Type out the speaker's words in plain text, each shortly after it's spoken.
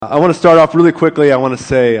I want to start off really quickly. I want to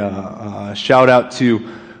say a shout out to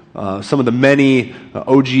some of the many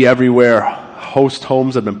OG Everywhere host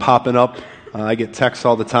homes that have been popping up. I get texts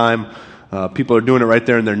all the time. People are doing it right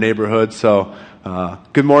there in their neighborhood. So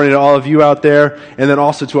good morning to all of you out there. And then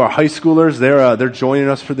also to our high schoolers. They're joining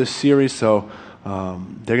us for this series. So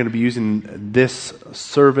they're going to be using this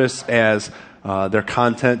service as their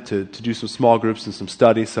content to do some small groups and some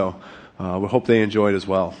study. So we hope they enjoy it as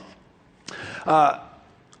well.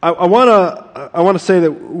 I want to say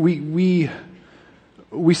that we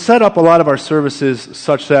set up a lot of our services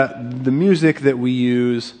such that the music that we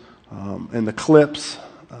use and the clips,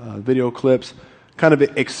 video clips, kind of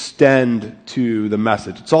extend to the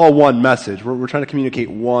message. It's all one message. We're trying to communicate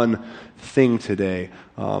one thing today.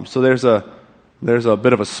 So there's a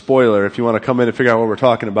bit of a spoiler. If you want to come in and figure out what we're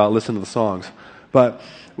talking about, listen to the songs. But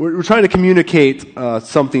we're trying to communicate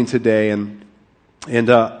something today, and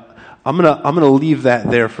I'm gonna leave that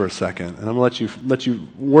there for a second, and I'm gonna let you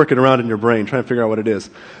work it around in your brain, try and figure out what it is.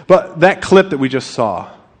 But that clip that we just saw,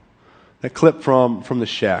 that clip from the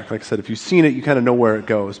shack, like I said, if you've seen it, you kind of know where it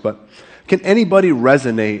goes. But can anybody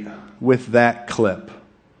resonate with that clip?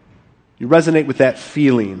 You resonate with that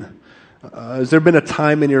feeling? Has there been a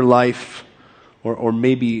time in your life, or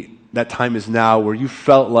maybe that time is now, where you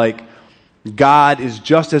felt like God is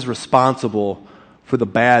just as responsible for the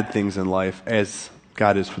bad things in life as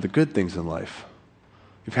God is for the good things in life?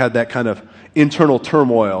 You've had that kind of internal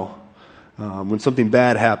turmoil when something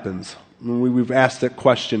bad happens. We've asked that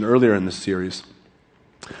question earlier in this series.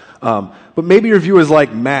 But maybe your view is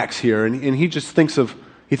like Max here, and he just thinks of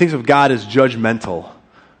God as judgmental,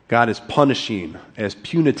 God as punishing, as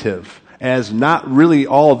punitive, as not really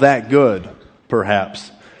all that good,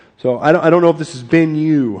 perhaps. So I don't know if this has been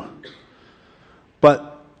you,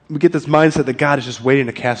 but we get this mindset that God is just waiting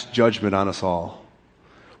to cast judgment on us all.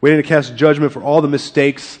 Waiting to cast judgment for all the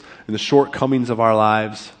mistakes and the shortcomings of our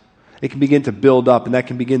lives. It can begin to build up, and that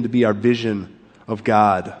can begin to be our vision of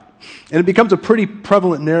God. And it becomes a pretty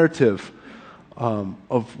prevalent narrative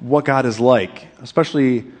of what God is like,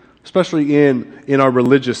 especially in our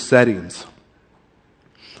religious settings.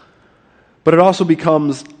 But it also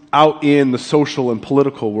becomes out in the social and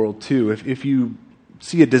political world too. If you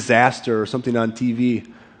see a disaster or something on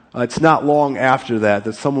TV, it's not long after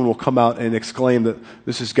that someone will come out and exclaim that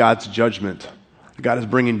this is God's judgment. God is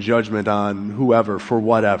bringing judgment on whoever for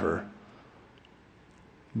whatever.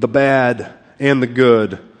 The bad and the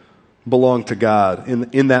good belong to God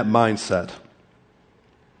in that mindset.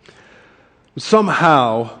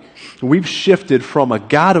 Somehow, we've shifted from a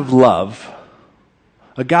God of love,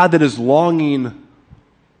 a God that is longing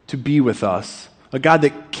to be with us, a God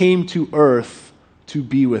that came to earth to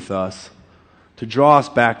be with us, to draw us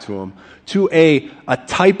back to Him, to a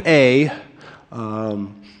type A,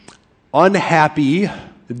 unhappy,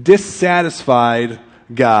 dissatisfied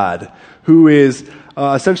God who is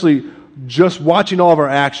essentially just watching all of our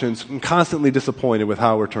actions and constantly disappointed with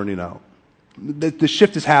how we're turning out. The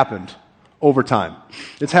shift has happened over time.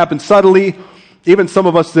 It's happened subtly. Even some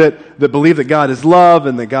of us that believe that God is love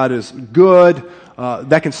and that God is good,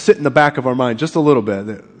 that can sit in the back of our mind just a little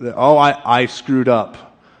bit. I screwed up.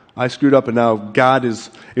 I screwed up, and now God is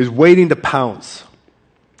waiting to pounce.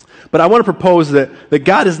 But I want to propose that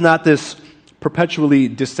God is not this perpetually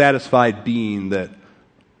dissatisfied being that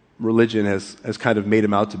religion has kind of made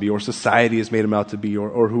Him out to be, or society has made Him out to be,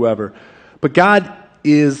 or whoever. But God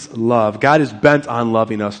is love. God is bent on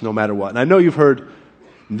loving us no matter what. And I know you've heard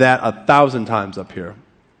that 1,000 times up here.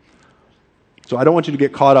 So I don't want you to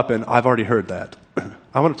get caught up in, I've already heard that.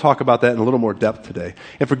 I want to talk about that in a little more depth today.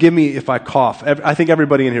 And forgive me if I cough. I think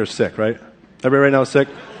everybody in here is sick, right? Everybody right now is sick?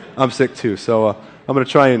 I'm sick too. So I'm going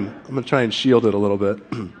to try and shield it a little bit.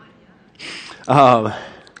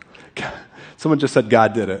 Someone just said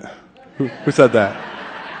God did it. Who said that?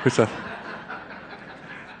 Who said?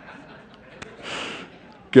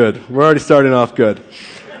 Good. We're already starting off good.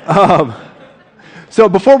 So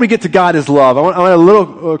before we get to God is love, I want a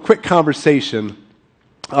little quick conversation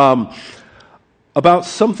about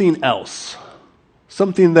something else,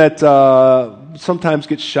 something that sometimes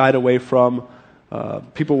gets shied away from.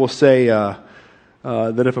 People will say that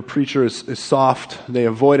if a preacher is soft, they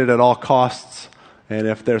avoid it at all costs, and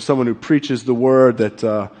if there's someone who preaches the word, that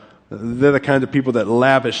they're the kind of people that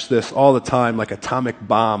lavish this all the time like atomic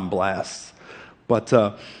bomb blasts. But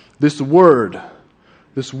this word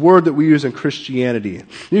that we use in Christianity,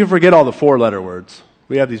 you can forget all the 4-letter words.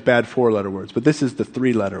 We have these bad 4-letter words, but this is the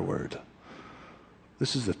 3-letter word.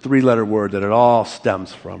 This is the 3-letter word that it all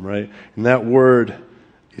stems from, right? And that word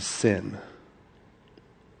is sin.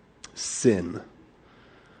 Sin.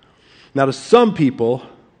 Now, to some people,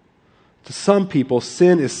 To some people,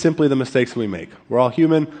 sin is simply the mistakes we make. We're all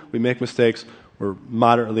human. We make mistakes. We're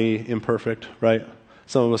moderately imperfect, right?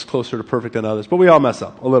 Some of us closer to perfect than others, but we all mess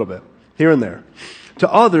up a little bit, here and there.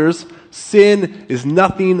 To others, sin is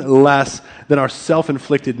nothing less than our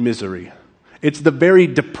self-inflicted misery. It's the very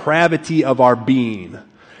depravity of our being.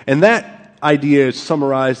 And that idea is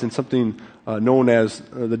summarized in something known as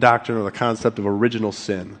the doctrine or the concept of original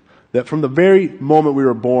sin. That from the very moment we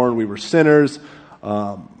were born, we were sinners.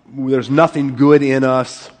 There's nothing good in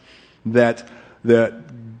us. That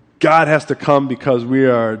God has to come because we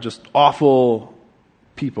are just awful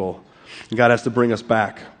people. And God has to bring us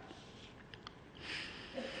back.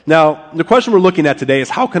 Now, the question we're looking at today is,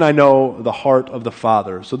 how can I know the heart of the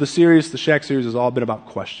Father? So the Shack series has all been about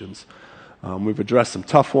questions. We've addressed some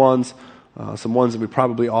tough ones, some ones that we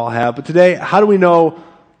probably all have. But today, how do we know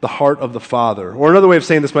the heart of the Father? Or another way of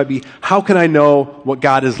saying this might be, how can I know what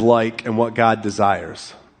God is like and what God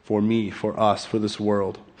desires for me, for us, for this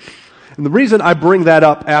world? And the reason I bring that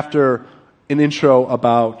up after an intro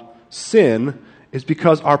about sin is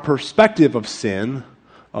because our perspective of sin,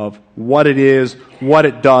 of what it is, what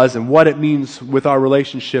it does, and what it means with our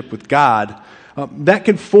relationship with God, that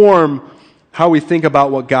can form how we think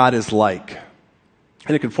about what God is like.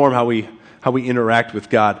 And it can form how we interact with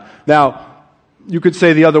God. Now, you could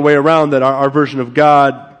say the other way around, that our version of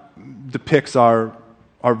God depicts our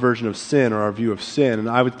version of sin or our view of sin. And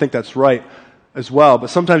I would think that's right as well. But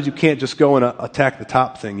sometimes you can't just go and attack the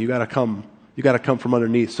top thing. You got to come from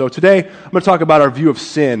underneath. So today, I'm going to talk about our view of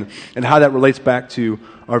sin and how that relates back to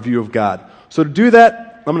our view of God. So to do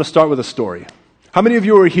that, I'm going to start with a story. How many of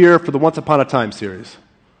you were here for the Once Upon a Time series?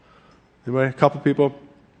 Anybody? A couple people?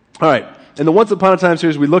 All right. In the Once Upon a Time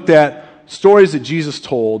series, we looked at stories that Jesus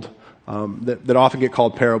told that often get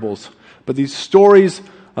called parables. But these stories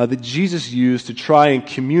that Jesus used to try and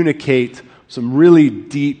communicate some really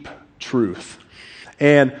deep truth.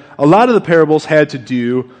 And a lot of the parables had to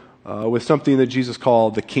do with something that Jesus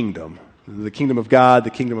called the kingdom. The kingdom of God,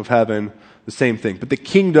 the kingdom of heaven, the same thing. But the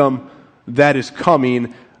kingdom that is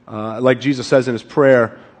coming, like Jesus says in his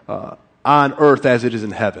prayer, on earth as it is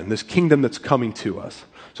in heaven. This kingdom that's coming to us.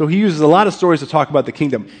 So he uses a lot of stories to talk about the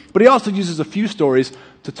kingdom. But he also uses a few stories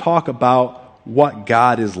to talk about what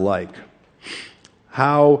God is like.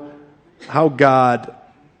 How God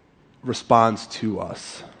responds to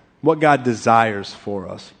us. What God desires for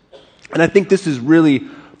us. And I think this is really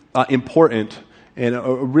important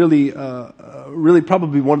and really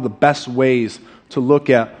probably one of the best ways to look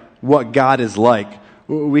at what God is like.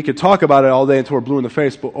 We could talk about it all day until we're blue in the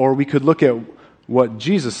face, or we could look at what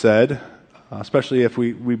Jesus said, especially if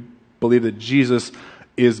we believe that Jesus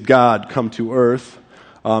is God come to earth.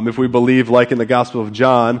 If we believe, like in the Gospel of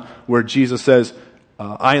John, where Jesus says,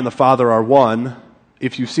 I and the Father are one.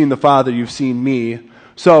 If you've seen the Father, you've seen me.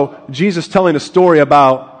 So Jesus telling a story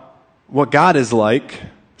about what God is like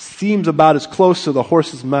seems about as close to the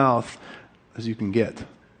horse's mouth as you can get.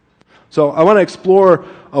 So I want to explore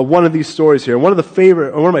one of these stories here. One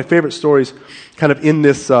of my favorite stories, kind of in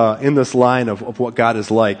this line of what God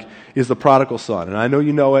is like, is the prodigal son. And I know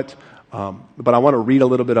you know it, but I want to read a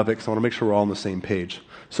little bit of it because I want to make sure we're all on the same page.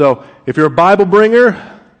 So if you're a Bible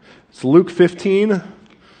bringer, it's Luke 15.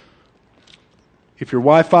 If your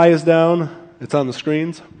Wi-Fi is down, it's on the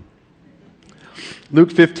screens.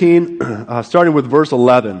 Luke 15, starting with verse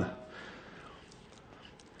 11.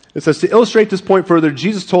 It says, to illustrate this point further,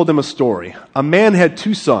 Jesus told them a story. A man had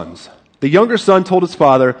 2 sons. The younger son told his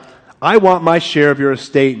father, I want my share of your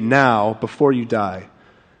estate now before you die.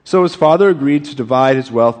 So his father agreed to divide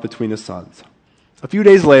his wealth between his sons. A few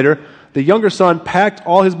days later, the younger son packed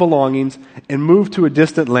all his belongings and moved to a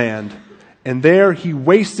distant land. And there he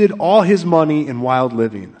wasted all his money in wild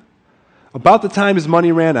living. About the time his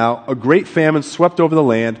money ran out, a great famine swept over the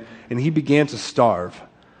land, and he began to starve.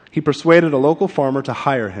 He persuaded a local farmer to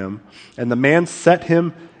hire him, and the man set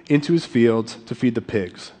him into his fields to feed the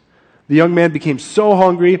pigs. The young man became so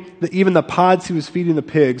hungry that even the pods he was feeding the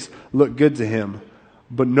pigs looked good to him,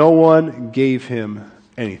 but no one gave him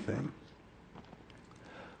anything.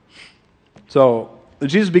 So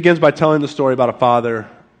Jesus begins by telling the story about a father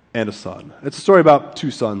and a son. It's a story about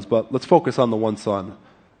 2 sons, but let's focus on the one son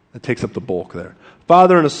that takes up the bulk there.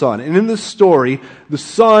 Father and a son. And in this story, the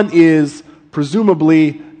son is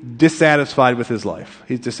presumably dissatisfied with his life.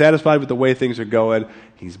 He's dissatisfied with the way things are going.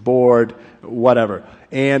 He's bored, whatever.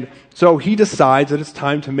 And so he decides that it's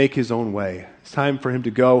time to make his own way. It's time for him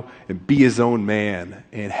to go and be his own man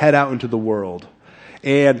and head out into the world.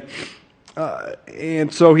 And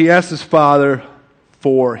so he asks his father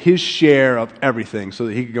for his share of everything so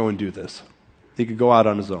that he could go and do this. He could go out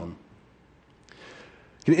on his own.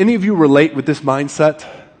 Can any of you relate with this mindset?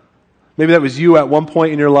 Maybe that was you at one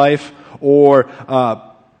point in your life, or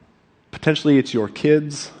potentially it's your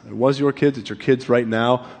kids. It was your kids. It's your kids right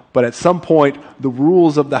now. But at some point, the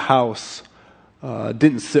rules of the house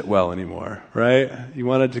didn't sit well anymore, right? You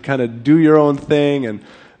wanted to kind of do your own thing, and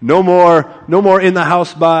no more in the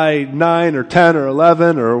house by 9 or 10 or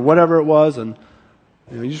 11 or whatever it was, and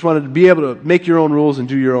you just wanted to be able to make your own rules and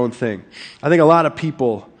do your own thing. I think a lot of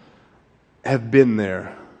people have been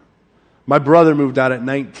there. My brother moved out at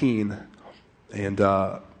 19, and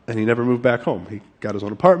he never moved back home. He got his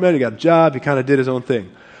own apartment, he got a job, he kind of did his own thing.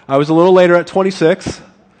 I was a little later at 26,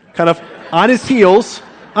 kind of on his heels,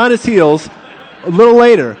 a little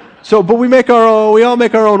later. So, but we all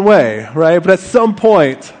make our own way, right? But at some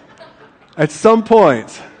point, I'm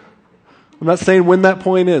not saying when that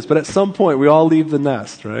point is, but at some point we all leave the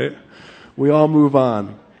nest, right? We all move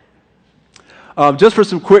on. Just for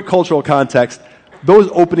some quick cultural context, those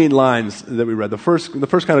opening lines that we read, the first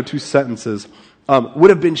kind of two sentences, would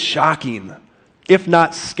have been shocking, if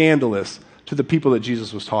not scandalous, to the people that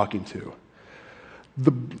Jesus was talking to.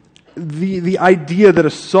 The idea that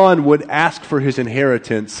a son would ask for his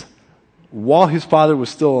inheritance while his father was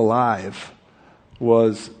still alive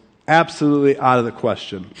was absolutely out of the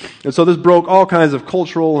question. And so this broke all kinds of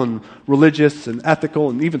cultural and religious and ethical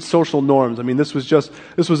and even social norms. I mean, this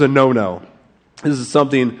was a no-no. This is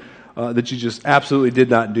something that you just absolutely did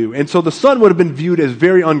not do. And so the son would have been viewed as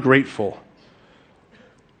very ungrateful.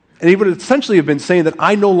 And he would essentially have been saying that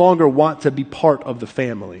I no longer want to be part of the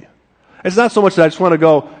family. It's not so much that I just want to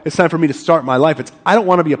go, it's time for me to start my life. It's I don't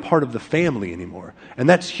want to be a part of the family anymore. And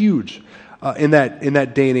that's huge in that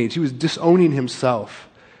day and age. He was disowning himself,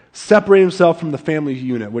 separating himself from the family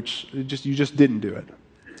unit, which you just didn't do it.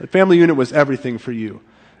 The family unit was everything for you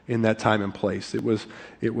in that time and place. It was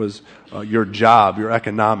your job, your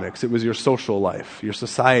economics. It was your social life, your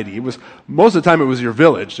society. It was most of the time it was your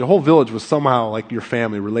village. The whole village was somehow like your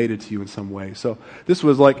family, related to you in some way. So this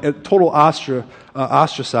was like a total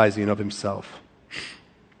ostracizing of himself.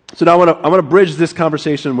 So now I want to bridge this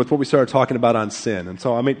conversation with what we started talking about on sin. And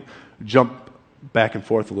so I may jump back and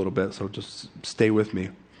forth a little bit, so just stay with me.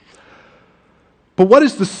 But what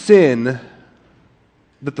is the sin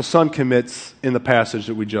that the son commits in the passage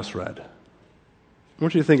that we just read? I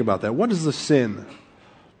want you to think about that. What is the sin?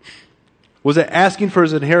 Was it asking for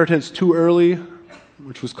his inheritance too early,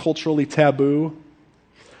 which was culturally taboo?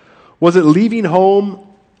 Was it leaving home,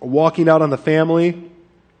 walking out on the family?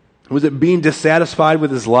 Was it being dissatisfied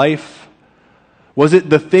with his life? Was it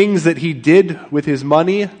the things that he did with his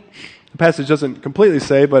money? The passage doesn't completely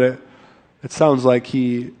say, but it sounds like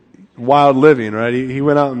wild living, right? He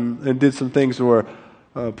went out and did some things that were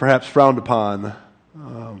perhaps frowned upon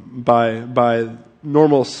by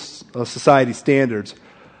normal society standards.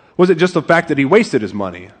 Was it just the fact that he wasted his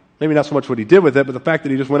money? Maybe not so much what he did with it, but the fact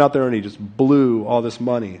that he just went out there and he just blew all this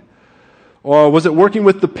money. Or was it working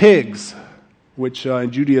with the pigs, which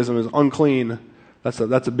in Judaism is unclean? That's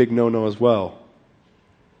a big no-no as well.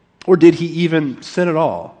 Or did he even sin at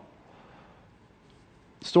all?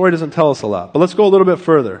 The story doesn't tell us a lot, but let's go a little bit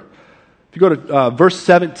further. If you go to verse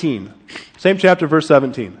 17, same chapter, verse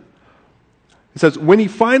 17. It says, when he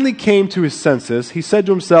finally came to his senses, he said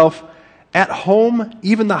to himself, at home,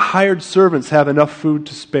 even the hired servants have enough food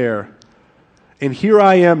to spare, and here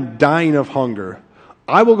I am dying of hunger.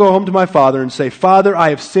 I will go home to my father and say, Father,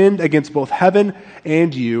 I have sinned against both heaven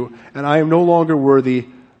and you, and I am no longer worthy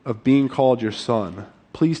of being called your son.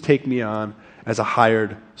 Please take me on as a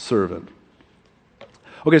hired servant.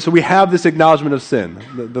 Okay, so we have this acknowledgement of sin.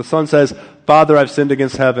 The son says, Father, I've sinned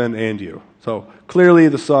against heaven and you. So clearly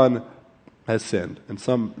the son has sinned in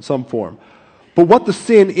some form. But what the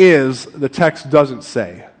sin is, the text doesn't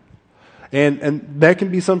say. And that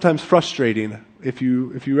can be sometimes frustrating if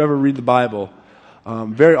you ever read the Bible.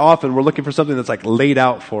 Very often we're looking for something that's like laid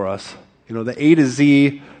out for us. You know, the A to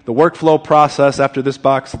Z, the workflow process after this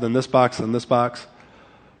box, and then this box, and this box.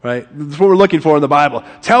 Right? That's what we're looking for in the Bible.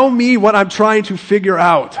 Tell me what I'm trying to figure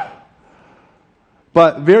out.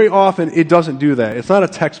 But very often it doesn't do that. It's not a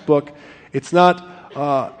textbook. It's not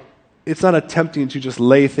attempting to just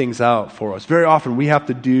lay things out for us. Very often we have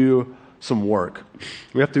to do some work.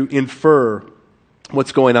 We have to infer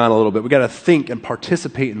what's going on a little bit. We've got to think and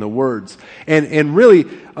participate in the words. And really,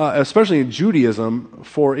 especially in Judaism,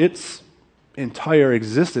 for its entire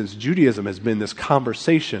existence, Judaism has been this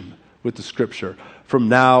conversation with the Scripture. From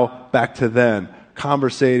now back to then,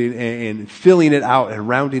 conversating and filling it out and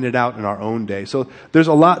rounding it out in our own day. So there's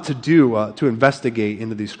a lot to do to investigate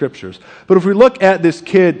into these Scriptures. But if we look at this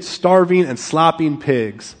kid starving and slopping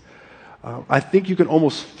pigs, I think you can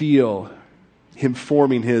almost feel him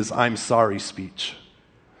forming his I'm sorry speech.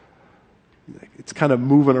 It's kind of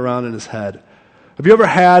moving around in his head. Have you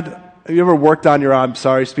ever worked on your I'm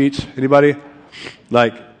sorry speech? Anybody?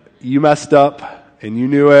 Like, you messed up and you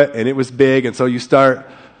knew it and it was big, and so you start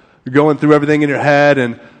going through everything in your head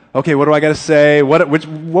and, okay, what do I got to say? What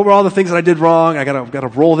were all the things that I did wrong? I got to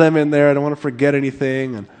roll them in there. I don't want to forget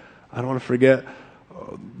anything, and I don't want to forget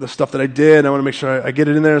the stuff that I did. I want to make sure I get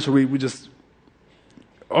it in there. So we just,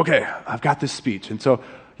 okay, I've got this speech. And so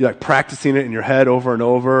you're like practicing it in your head over and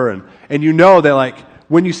over, and you know that like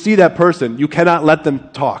when you see that person, you cannot let them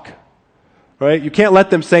talk, right? You can't let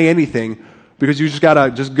them say anything because you just got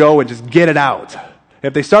to just go and just get it out.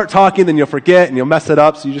 If they start talking, then you'll forget and you'll mess it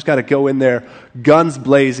up, so you just got to go in there, guns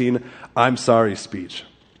blazing, I'm sorry speech.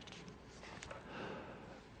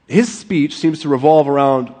 His speech seems to revolve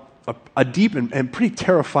around a deep and pretty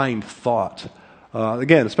terrifying thought.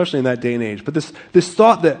 Again, especially in that day and age. But this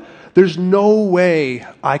thought that there's no way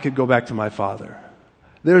I could go back to my father.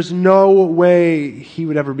 There's no way he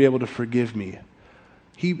would ever be able to forgive me.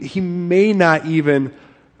 He may not even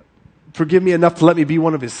forgive me enough to let me be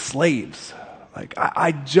one of his slaves. Like,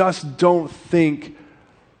 I just don't think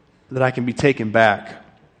that I can be taken back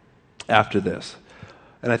after this.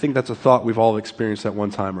 And I think that's a thought we've all experienced at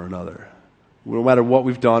one time or another. No matter what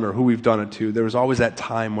we've done or who we've done it to, there was always that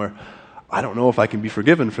time where I don't know if I can be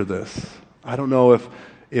forgiven for this. I don't know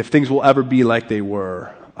if things will ever be like they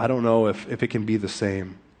were. I don't know if it can be the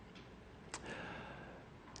same.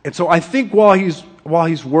 And so I think while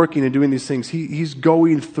he's working and doing these things, he's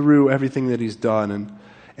going through everything that he's done.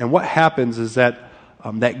 And what happens is that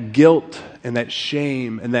that guilt and that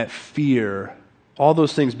shame and that fear, all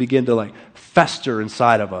those things begin to like fester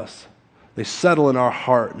inside of us. They settle in our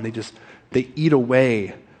heart and they eat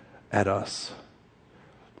away at us.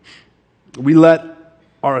 We let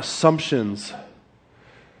our assumptions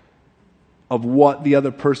of what the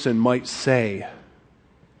other person might say,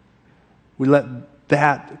 we let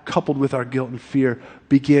that, coupled with our guilt and fear,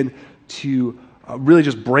 begin to really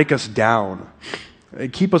just break us down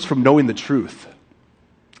and keep us from knowing the truth.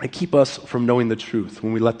 And keep us from knowing the truth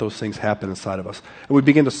when we let those things happen inside of us. And we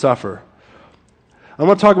begin to suffer. I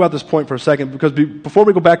want to talk about this point for a second because before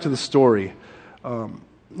we go back to the story,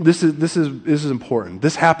 this is important.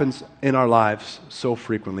 This happens in our lives so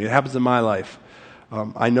frequently. It happens in my life.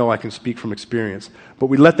 I know I can speak from experience. But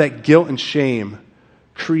we let that guilt and shame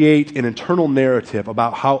create an internal narrative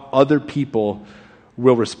about how other people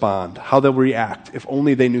will respond, how they'll react, if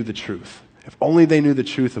only they knew the truth. If only they knew the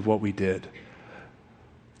truth of what we did.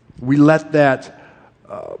 We let that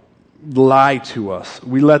lie to us.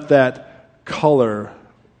 We let that color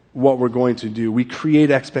what we're going to do. We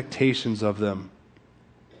create expectations of them.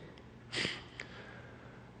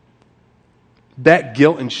 That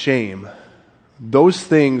guilt and shame, those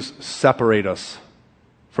things separate us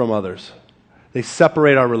from others. They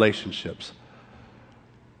separate our relationships.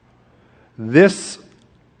 This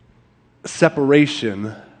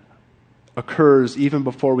separation occurs even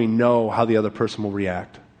before we know how the other person will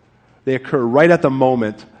react. They occur right at the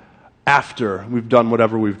moment after we've done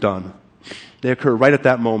whatever we've done. They occur right at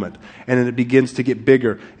that moment. And then it begins to get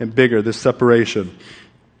bigger and bigger, this separation.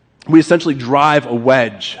 We essentially drive a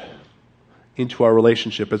wedge into our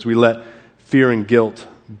relationship as we let fear and guilt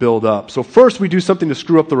build up. So first we do something to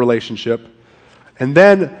screw up the relationship, and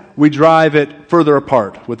then we drive it further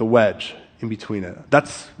apart with a wedge in between it.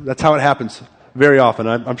 That's how it happens very often.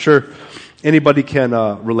 I'm sure anybody can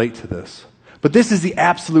relate to this. But this is the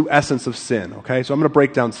absolute essence of sin, okay? So I'm going to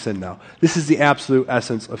break down sin now. This is the absolute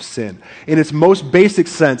essence of sin. In its most basic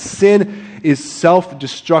sense, sin is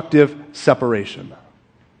self-destructive separation.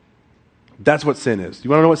 That's what sin is.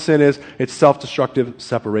 You want to know what sin is? It's self-destructive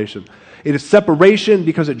separation. It is separation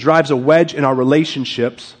because it drives a wedge in our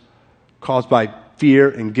relationships caused by fear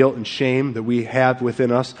and guilt and shame that we have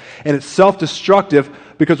within us. And it's self-destructive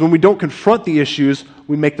because when we don't confront the issues,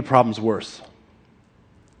 we make the problems worse.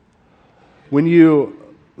 When you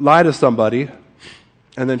lie to somebody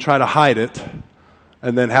and then try to hide it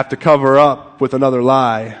and then have to cover up with another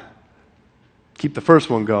lie, keep the first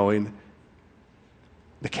one going,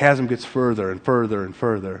 the chasm gets further and further and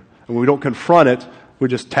further. And when we don't confront it, we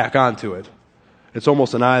just tack onto it. It's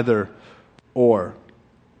almost an either or.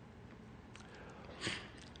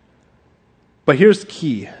 But here's the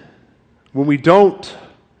key. When we don't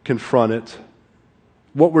confront it,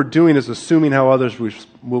 what we're doing is assuming how others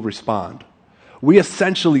will respond. We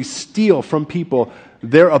essentially steal from people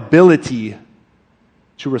their ability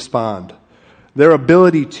to respond, their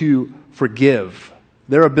ability to forgive,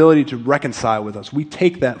 their ability to reconcile with us. We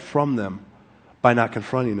take that from them by not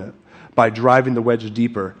confronting it, by driving the wedge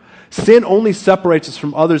deeper. Sin only separates us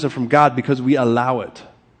from others and from God because we allow it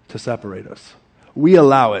to separate us. We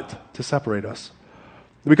allow it to separate us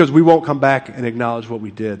because we won't come back and acknowledge what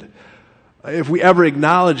we did. If we ever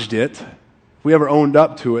acknowledged it, if we ever owned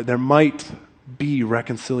up to it, there might be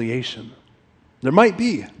reconciliation. There might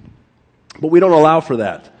be, but we don't allow for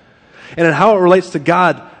that. And in how it relates to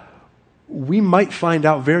God, we might find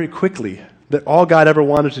out very quickly that all God ever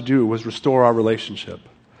wanted to do was restore our relationship.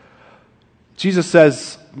 Jesus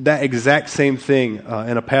says that exact same thing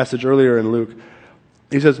in a passage earlier in Luke.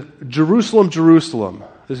 He says, Jerusalem, Jerusalem,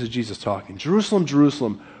 this is Jesus talking, Jerusalem,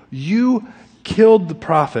 Jerusalem, you killed the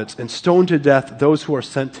prophets and stoned to death those who are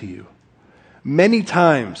sent to you. Many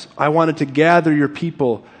times I wanted to gather your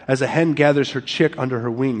people as a hen gathers her chick under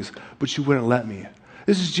her wings, but you wouldn't let me.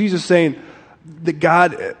 This is Jesus saying that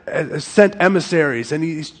God has sent emissaries and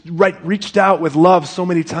he's reached out with love so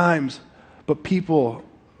many times, but people,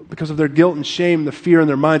 because of their guilt and shame, the fear in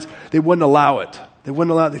their minds, they wouldn't allow it. They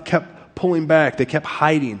wouldn't allow it. They kept pulling back. They kept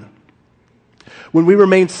hiding. When we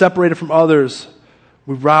remain separated from others,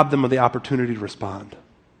 we rob them of the opportunity to respond.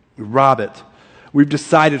 We rob it. We've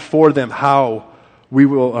decided for them how we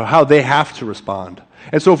will, or how they have to respond.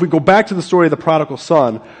 And so if we go back to the story of the prodigal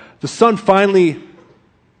son, the son finally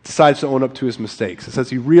decides to own up to his mistakes. It says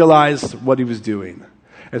he realized what he was doing.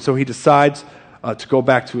 And so he decides to go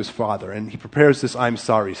back to his father, and he prepares this I'm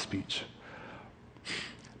sorry speech.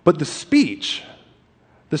 But the speech,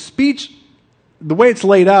 the way it's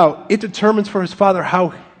laid out, it determines for his father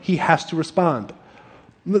how he has to respond.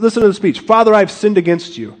 Listen to the speech. Father, I've sinned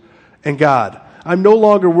against you and God. I'm no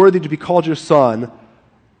longer worthy to be called your son,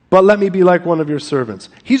 but let me be like one of your servants.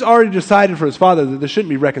 He's already decided for his father that there shouldn't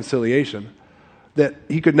be reconciliation, that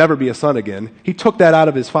he could never be a son again. He took that out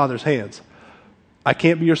of his father's hands. I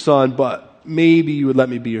can't be your son, but maybe you would let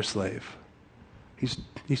me be your slave.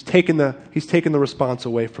 He's taken the response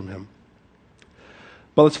away from him.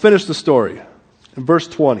 But let's finish the story. In verse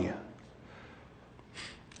 20,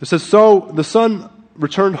 it says, So the son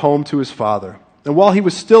returned home to his father, and while he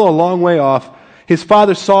was still a long way off, his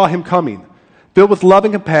father saw him coming. Filled with love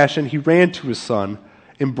and compassion, he ran to his son,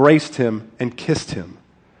 embraced him, and kissed him.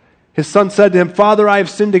 His son said to him, Father, I have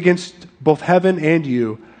sinned against both heaven and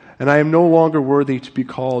you, and I am no longer worthy to be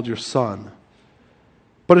called your son.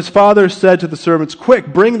 But his father said to the servants, Quick,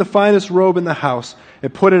 bring the finest robe in the house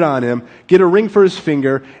and put it on him. Get a ring for his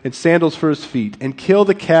finger and sandals for his feet, and kill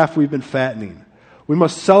the calf we've been fattening. We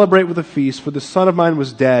must celebrate with a feast, for the son of mine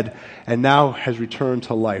was dead and now has returned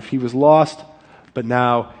to life. He was lost, but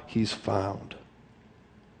now he's found.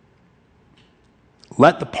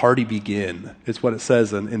 Let the party begin, is what it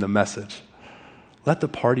says in the message. Let the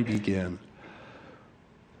party begin.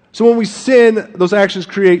 So when we sin, those actions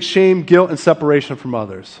create shame, guilt, and separation from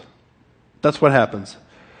others. That's what happens.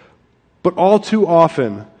 But all too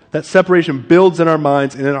often, that separation builds in our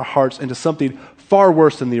minds and in our hearts into something far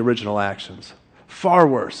worse than the original actions. Far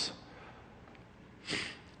worse.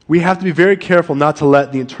 We have to be very careful not to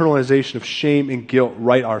let the internalization of shame and guilt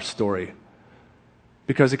write our story,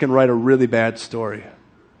 because it can write a really bad story.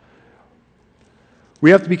 We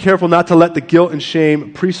have to be careful not to let the guilt and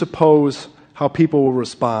shame presuppose how people will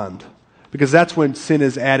respond, because that's when sin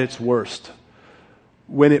is at its worst,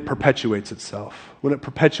 when it perpetuates itself, when it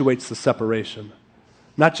perpetuates the separation.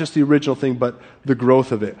 Not just the original thing, but the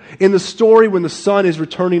growth of it. In the story, when the son is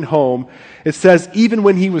returning home, it says, even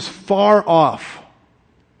when he was far off,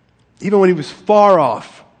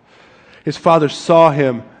 his father saw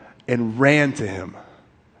him and ran to him.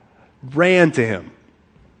 Ran to him.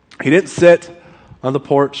 He didn't sit on the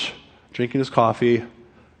porch, drinking his coffee,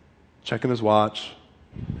 checking his watch,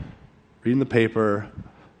 reading the paper.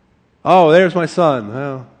 Oh, there's my son.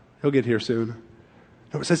 Well, he'll get here soon.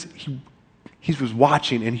 No, it says he was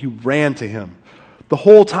watching and he ran to him. The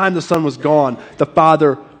whole time the son was gone, the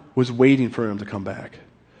father was waiting for him to come back,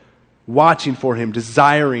 watching for him,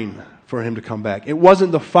 desiring for him to come back. It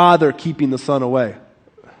wasn't the father keeping the son away.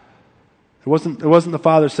 It wasn't the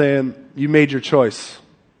father saying, you made your choice,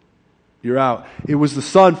 you're out. It was the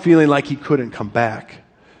son feeling like he couldn't come back.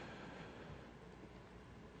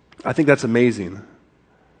 I think that's amazing.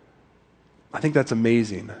 I think that's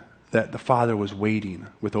amazing that the father was waiting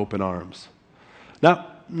with open arms.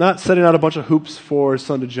 Not setting out a bunch of hoops for his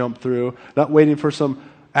son to jump through, not waiting for some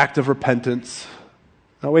act of repentance,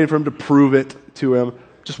 not waiting for him to prove it to him,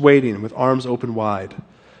 just waiting with arms open wide.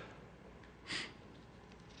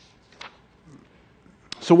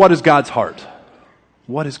 So what is God's heart?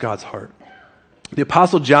 What is God's heart? The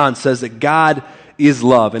Apostle John says that God is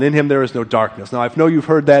love, and in him there is no darkness. Now, I know you've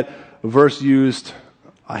heard that verse used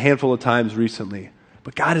a handful of times recently,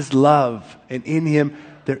 but God is love, and in him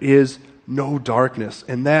there is no darkness.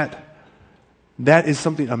 And that is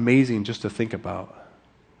something amazing just to think about.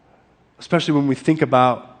 especially when we think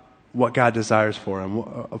about what God desires for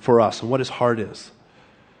us, and what his heart is.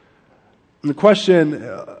 And the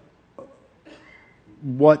question,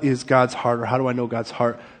 what is God's heart, or how do I know God's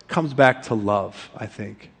heart, comes back to love, I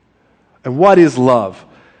think. And what is love?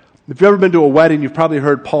 If you've ever been to a wedding, you've probably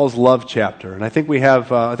heard Paul's love chapter, and I think we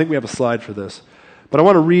have a slide for this. But I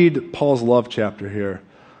want to read Paul's love chapter here.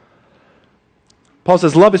 Paul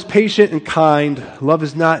says, "Love is patient and kind. Love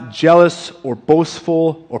is not jealous or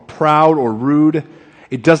boastful or proud or rude.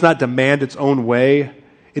 It does not demand its own way.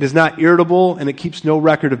 It is not irritable, and it keeps no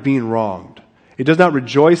record of being wronged. It does not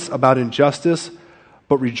rejoice about injustice,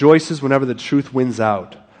 but rejoices whenever the truth wins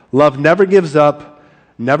out. Love never gives up,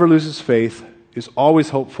 never loses faith, is always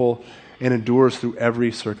hopeful, and endures through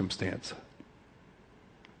every circumstance."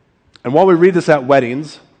 And while we read this at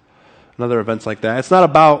weddings and other events like that, it's not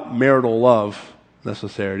about marital love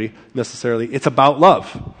necessarily. It's about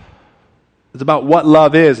love. It's about what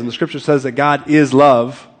love is, and the scripture says that God is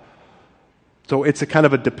love. So it's a kind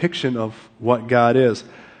of a depiction of what God is.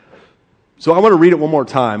 So I want to read it one more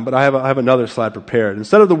time, but I have another slide prepared.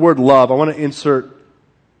 Instead of the word love, I want to insert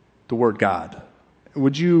the word God.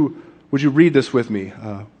 Would you read this with me?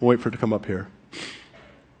 We'll wait for it to come up here.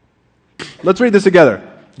 Let's read this together.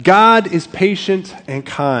 God is patient and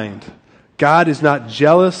kind. God is not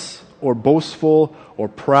jealous or boastful or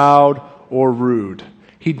proud or rude.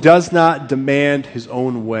 He does not demand his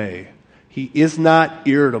own way. He is not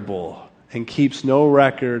irritable and keeps no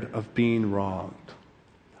record of being wronged.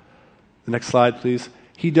 The next slide, please.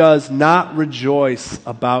 He does not rejoice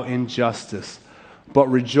about injustice, but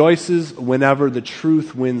rejoices whenever the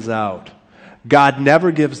truth wins out. God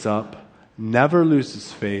never gives up, never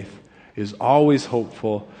loses faith, is always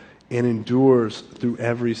hopeful, and endures through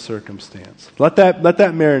every circumstance. Let that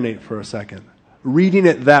marinate for a second. Reading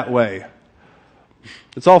it that way.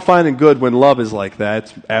 It's all fine and good when love is like that.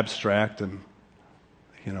 It's abstract and,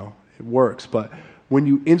 it works. But when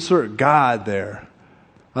you insert God there,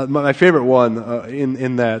 my favorite one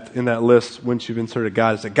in that list, once you've inserted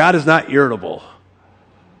God, is that God is not irritable.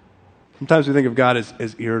 Sometimes we think of God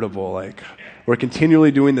as irritable, like we're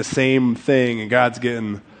continually doing the same thing and God's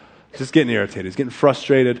getting irritated. He's getting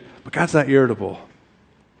frustrated, but God's not irritable.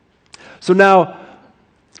 So now,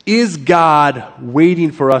 is God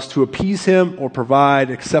waiting for us to appease him or provide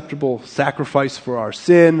acceptable sacrifice for our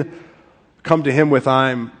sin? Come to him with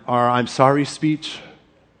I'm sorry speech?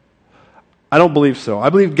 I don't believe so. I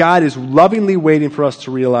believe God is lovingly waiting for us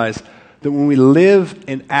to realize that when we live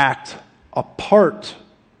and act apart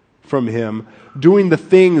from him, doing the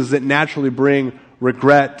things that naturally bring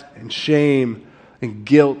regret and shame and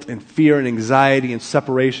guilt and fear and anxiety and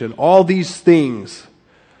separation, all these things,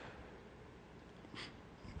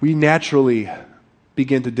 we naturally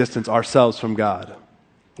begin to distance ourselves from God.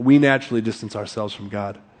 We naturally distance ourselves from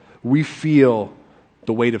God. We feel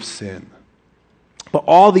the weight of sin. But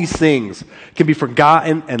all these things can be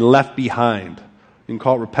forgotten and left behind. You can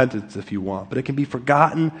call it repentance if you want, but it can be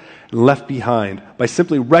forgotten and left behind by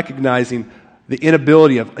simply recognizing the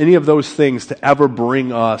inability of any of those things to ever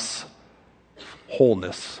bring us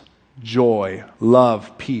wholeness, joy,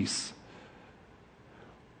 love, peace.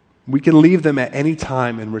 We can leave them at any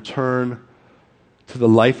time and return to the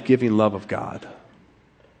life-giving love of God.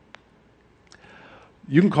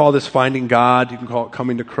 You can call this finding God, you can call it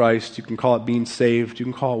coming to Christ, you can call it being saved, you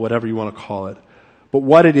can call it whatever you want to call it. But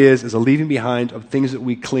what it is a leaving behind of things that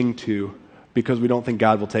we cling to because we don't think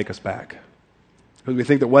God will take us back. Because we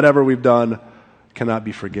think that whatever we've done cannot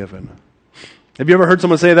be forgiven. Have you ever heard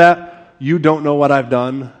someone say that? You don't know what I've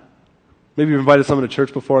done. Maybe you've invited someone to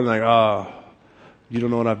church before and they're like, you don't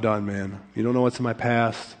know what I've done, man. You don't know what's in my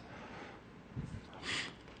past.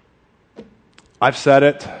 I've said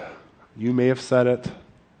it. You may have said it.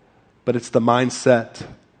 But it's the mindset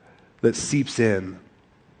that seeps in.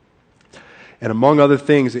 And among other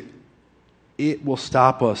things, it will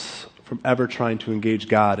stop us from ever trying to engage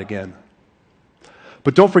God again.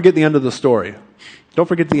 But don't forget the end of the story. Don't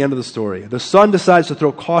forget the end of the story. The son decides to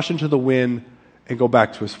throw caution to the wind and go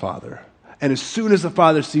back to his father. And as soon as the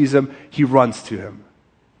father sees him, he runs to him.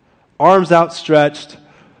 Arms outstretched,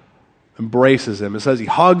 embraces him. It says he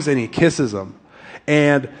hugs and he kisses him.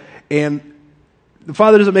 And the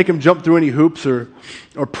father doesn't make him jump through any hoops or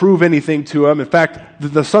prove anything to him. In fact,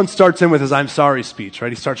 the son starts in with his I'm sorry speech,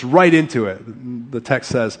 right? He starts right into it. The text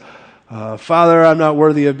says, Father, I'm not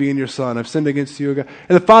worthy of being your son. I've sinned against you. And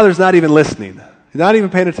the father's not even listening. He's not even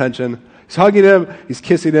paying attention. He's hugging him. He's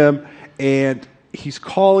kissing him. And he's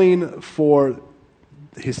calling for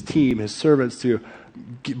his team, his servants, to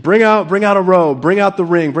bring out a robe, bring out the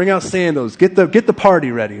ring, bring out sandals, get the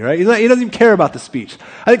party ready, right? He doesn't even care about the speech.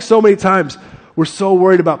 I think so many times We're so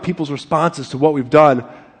worried about people's responses to what we've done,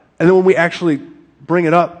 and then when we actually bring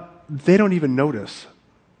it up, they don't even notice.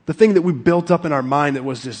 The thing that we built up in our mind that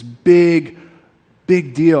was this big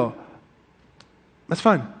deal, that's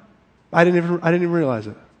fine. I didn't even realize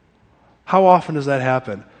it. How often does that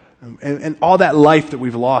happen? And all that life that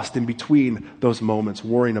we've lost in between those moments,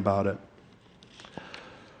 worrying about it.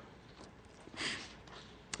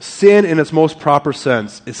 Sin, in its most proper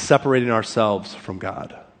sense, is separating ourselves from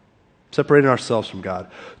God. Separating ourselves from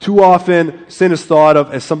God. Too often, sin is thought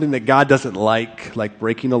of as something that God doesn't like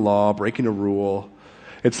breaking a law, breaking a rule.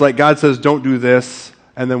 It's like God says, don't do this,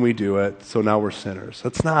 and then we do it, so now we're sinners.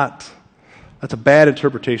 That's a bad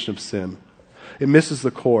interpretation of sin. It misses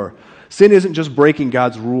the core. Sin isn't just breaking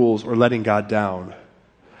God's rules or letting God down.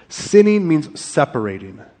 Sinning means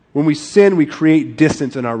separating. When we sin, we create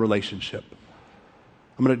distance in our relationship.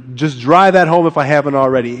 I'm going to just drive that home if I haven't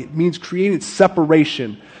already. It means creating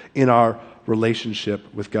separation in our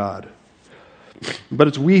relationship with God. But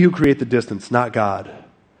it's we who create the distance, not God.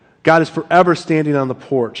 God is forever standing on the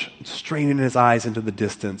porch, straining his eyes into the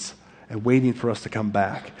distance and waiting for us to come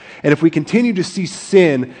back. And if we continue to see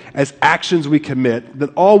sin as actions we commit, then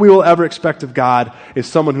all we will ever expect of God is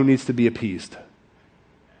someone who needs to be appeased.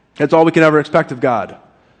 That's all we can ever expect of God.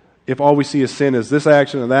 If all we see as sin is this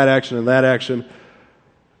action and that action and that action,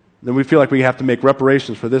 then we feel like we have to make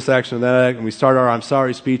reparations for this action and that action, and we start our I'm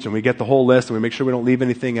sorry speech, and we get the whole list, and we make sure we don't leave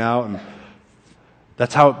anything out, and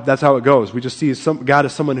that's how it goes. We just see God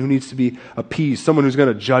as someone who needs to be appeased, someone who's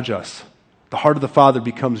going to judge us. The heart of the Father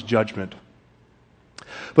becomes judgment.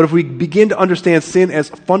 But if we begin to understand sin as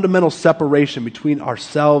fundamental separation between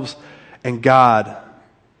ourselves and God,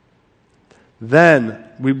 then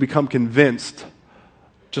we become convinced,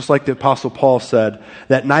 just like the Apostle Paul said,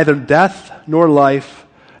 that neither death nor life,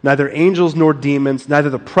 neither angels nor demons, neither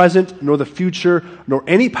the present nor the future, nor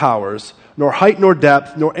any powers, nor height nor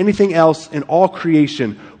depth, nor anything else in all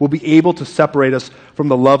creation will be able to separate us from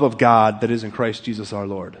the love of God that is in Christ Jesus our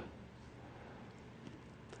Lord.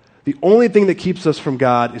 The only thing that keeps us from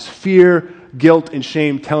God is fear, guilt, and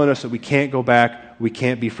shame telling us that we can't go back, we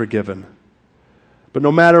can't be forgiven. But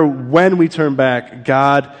no matter when we turn back,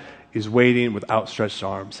 God is waiting with outstretched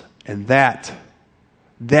arms. And that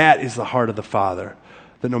is the heart of the Father.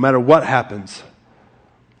 That no matter what happens,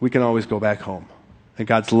 we can always go back home. And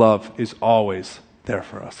God's love is always there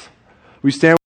for us. We stand